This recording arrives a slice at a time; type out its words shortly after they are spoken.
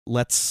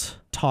let's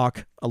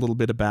talk a little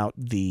bit about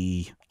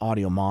the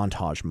audio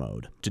montage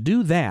mode. To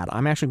do that,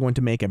 I'm actually going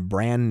to make a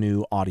brand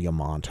new audio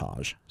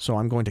montage. So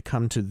I'm going to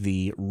come to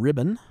the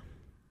ribbon.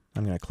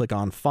 I'm going to click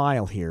on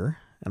File here,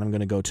 and I'm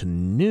going to go to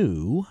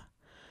New,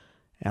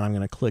 and I'm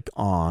going to click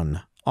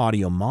on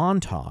Audio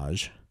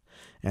Montage,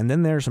 and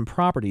then there's some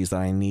properties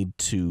that I need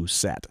to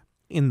set.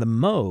 In the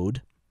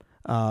mode,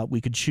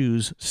 we could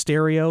choose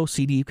stereo,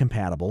 CD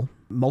compatible,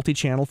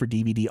 multi-channel for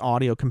DVD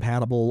audio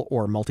compatible,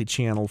 or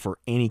multi-channel for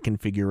any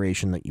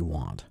configuration that you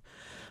want.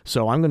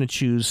 So I'm going to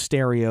choose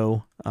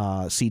stereo,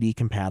 CD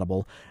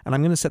compatible, and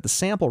I'm going to set the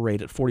sample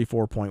rate at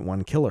 44.1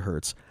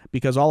 kilohertz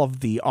because all of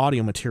the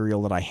audio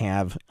material that I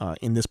have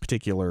in this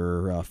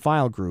particular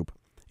file group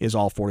is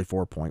all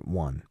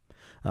 44.1,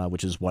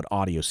 which is what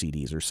audio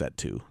CDs are set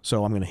to.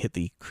 So I'm going to hit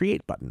the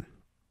Create button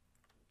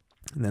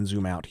and then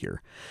zoom out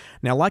here.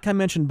 Now, like I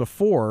mentioned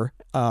before,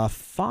 a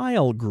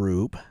file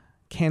group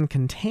can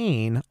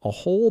contain a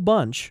whole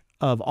bunch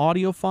of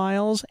audio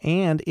files,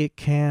 and it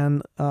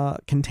can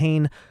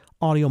contain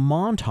audio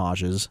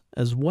montages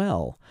as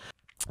well.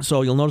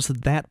 So you'll notice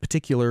that that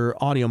particular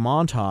audio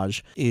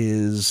montage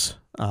is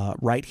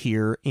right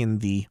here in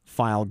the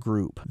file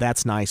group.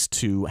 That's nice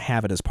to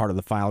have it as part of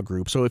the file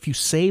group. So if you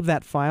save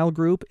that file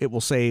group, it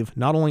will save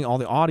not only all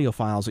the audio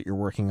files that you're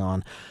working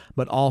on,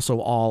 but also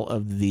all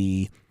of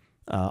the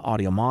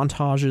audio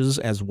montages,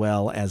 as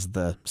well as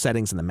the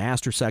settings in the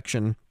master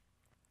section,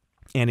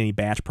 and any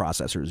batch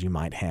processors you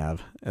might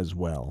have as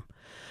well.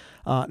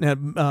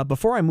 Now,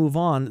 before I move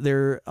on,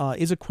 there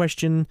is a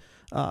question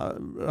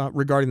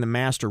regarding the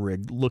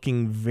MasterRig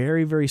looking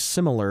very, very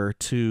similar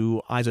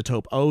to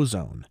isotope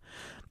Ozone.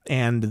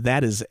 And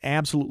that is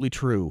absolutely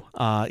true.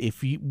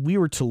 If we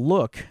were to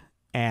look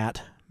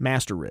at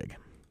MasterRig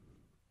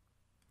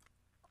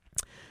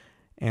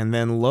and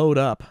then load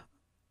up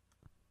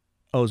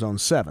Ozone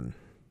 7,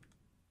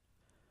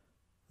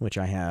 which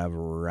I have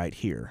right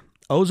here.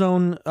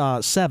 Ozone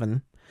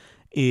 7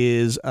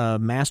 is a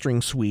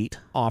mastering suite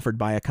offered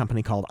by a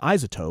company called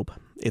iZotope.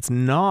 It's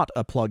not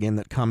a plugin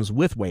that comes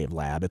with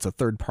WaveLab. It's a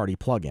third-party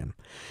plugin.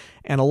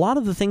 And a lot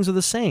of the things are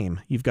the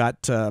same. You've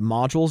got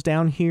modules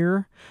down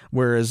here,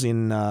 whereas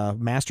in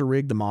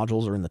MasterRig, the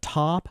modules are in the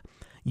top.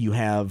 You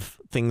have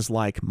things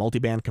like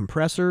multiband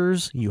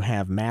compressors, you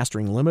have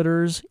mastering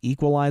limiters,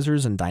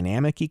 equalizers, and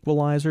dynamic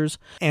equalizers.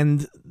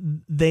 And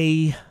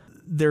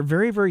they're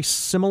very, very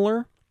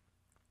similar.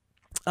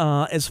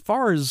 As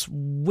far as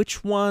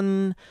which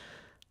one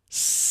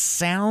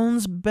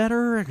sounds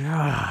better,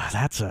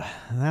 that's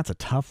a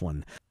tough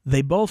one.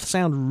 They both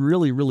sound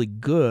really, really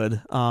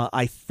good.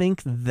 I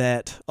think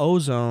that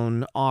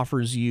Ozone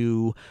offers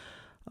you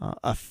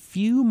a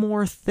few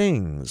more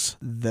things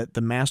that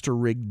the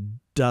MasterRig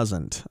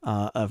doesn't.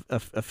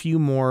 A few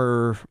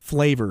more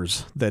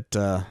flavors that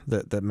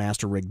that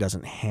MasterRig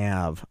doesn't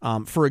have.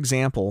 For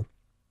example,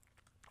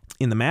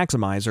 in the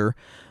maximizer,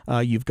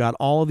 you've got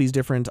all of these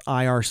different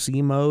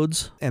IRC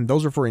modes, and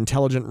those are for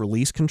intelligent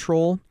release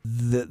control.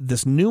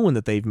 This new one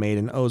that they've made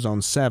in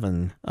Ozone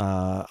 7,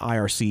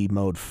 IRC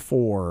mode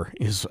 4,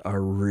 is a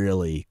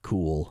really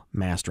cool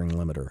mastering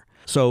limiter.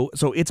 So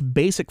its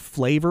basic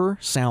flavor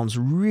sounds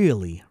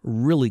really,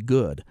 really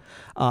good.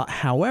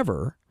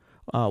 However,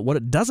 what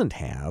it doesn't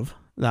have,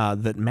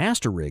 that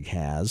MasterRig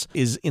has,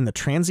 is in the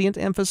transient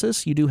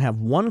emphasis, you do have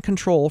one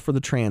control for the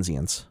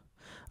transients,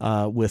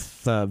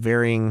 with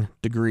varying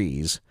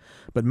degrees,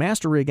 but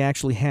MasterRig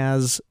actually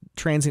has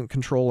transient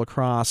control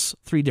across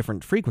 3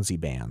 different frequency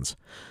bands.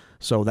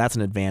 So that's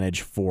an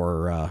advantage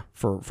for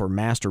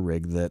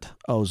MasterRig that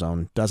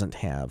Ozone doesn't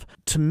have.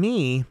 To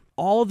me,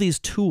 all of these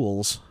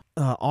tools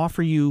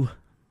offer you,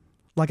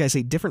 like I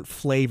say, different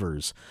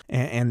flavors,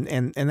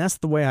 and that's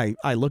the way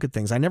I look at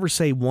things. I never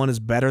say one is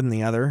better than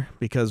the other,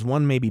 because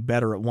one may be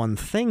better at one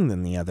thing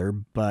than the other,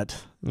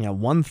 but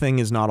one thing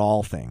is not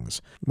all things.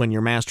 When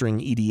you're mastering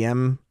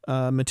EDM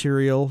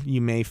material,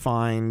 you may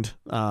find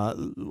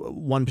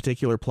one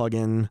particular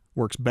plugin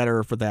works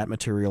better for that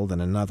material than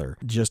another,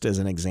 just as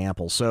an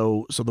example.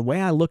 So the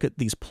way I look at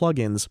these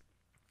plugins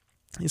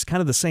is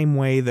kind of the same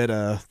way that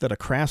a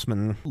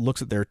craftsman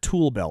looks at their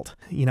tool belt.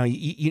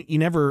 You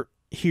never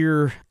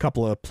hear a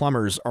couple of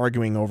plumbers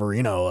arguing over,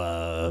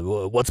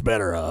 what's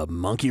better, a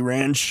monkey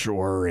wrench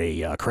or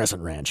a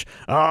crescent wrench?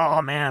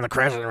 Oh man, the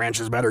crescent wrench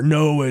is better.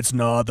 No, it's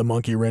not. The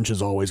monkey wrench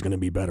is always going to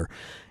be better.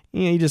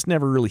 You just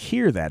never really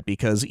hear that,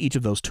 because each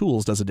of those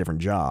tools does a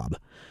different job.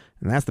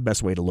 And that's the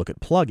best way to look at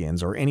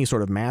plugins or any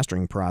sort of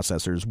mastering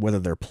processors, whether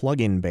they're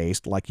plugin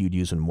based like you'd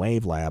use in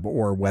WaveLab,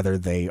 or whether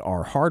they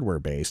are hardware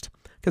based.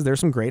 Because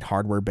there's some great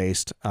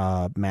hardware-based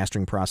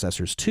mastering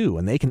processors too,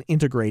 and they can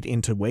integrate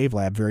into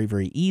WaveLab very,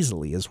 very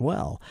easily as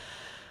well.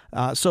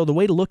 So the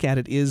way to look at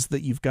it is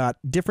that you've got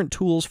different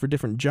tools for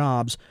different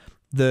jobs.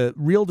 The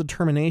real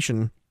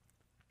determination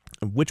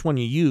of which one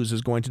you use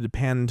is going to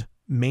depend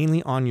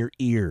mainly on your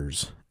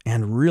ears.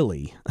 And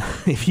really,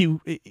 if you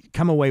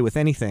come away with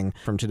anything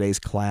from today's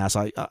class,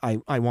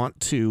 I want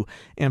to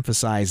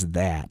emphasize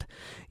that.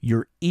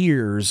 Your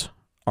ears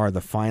are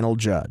the final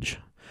judge.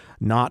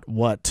 Not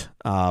what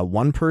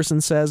one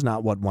person says,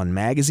 not what one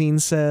magazine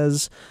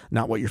says,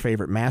 not what your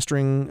favorite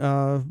mastering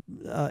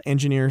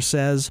engineer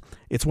says.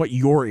 It's what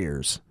your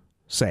ears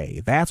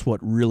say. That's what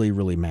really,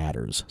 really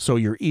matters. So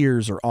your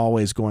ears are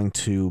always going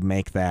to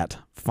make that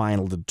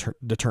final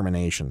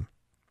determination.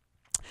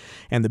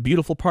 And the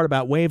beautiful part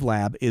about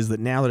WaveLab is that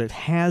now that it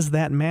has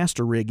that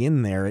MasterRig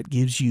in there, it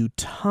gives you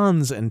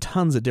tons and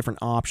tons of different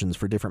options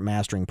for different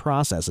mastering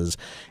processes,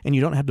 and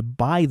you don't have to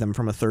buy them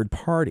from a third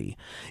party.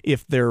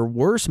 If there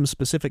were some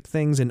specific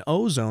things in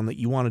Ozone that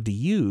you wanted to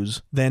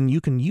use, then you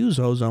can use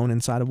Ozone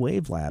inside of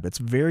WaveLab. It's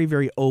very,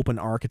 very open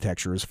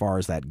architecture as far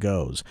as that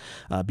goes,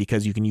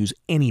 because you can use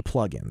any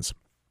plugins.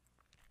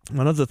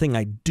 One other thing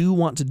I do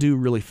want to do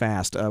really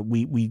fast, I'm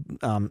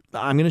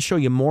going to show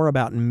you more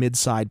about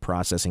mid-side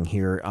processing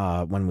here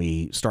when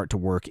we start to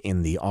work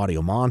in the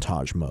audio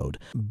montage mode.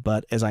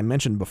 But as I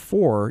mentioned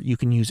before, you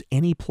can use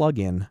any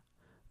plugin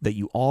that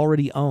you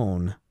already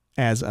own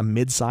as a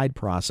mid-side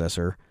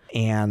processor,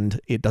 and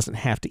it doesn't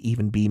have to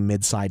even be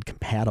mid-side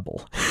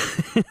compatible.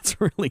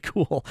 It's really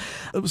cool.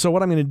 So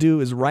what I'm going to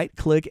do is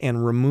right-click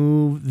and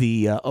remove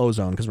the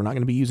Ozone, because we're not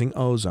going to be using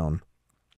Ozone.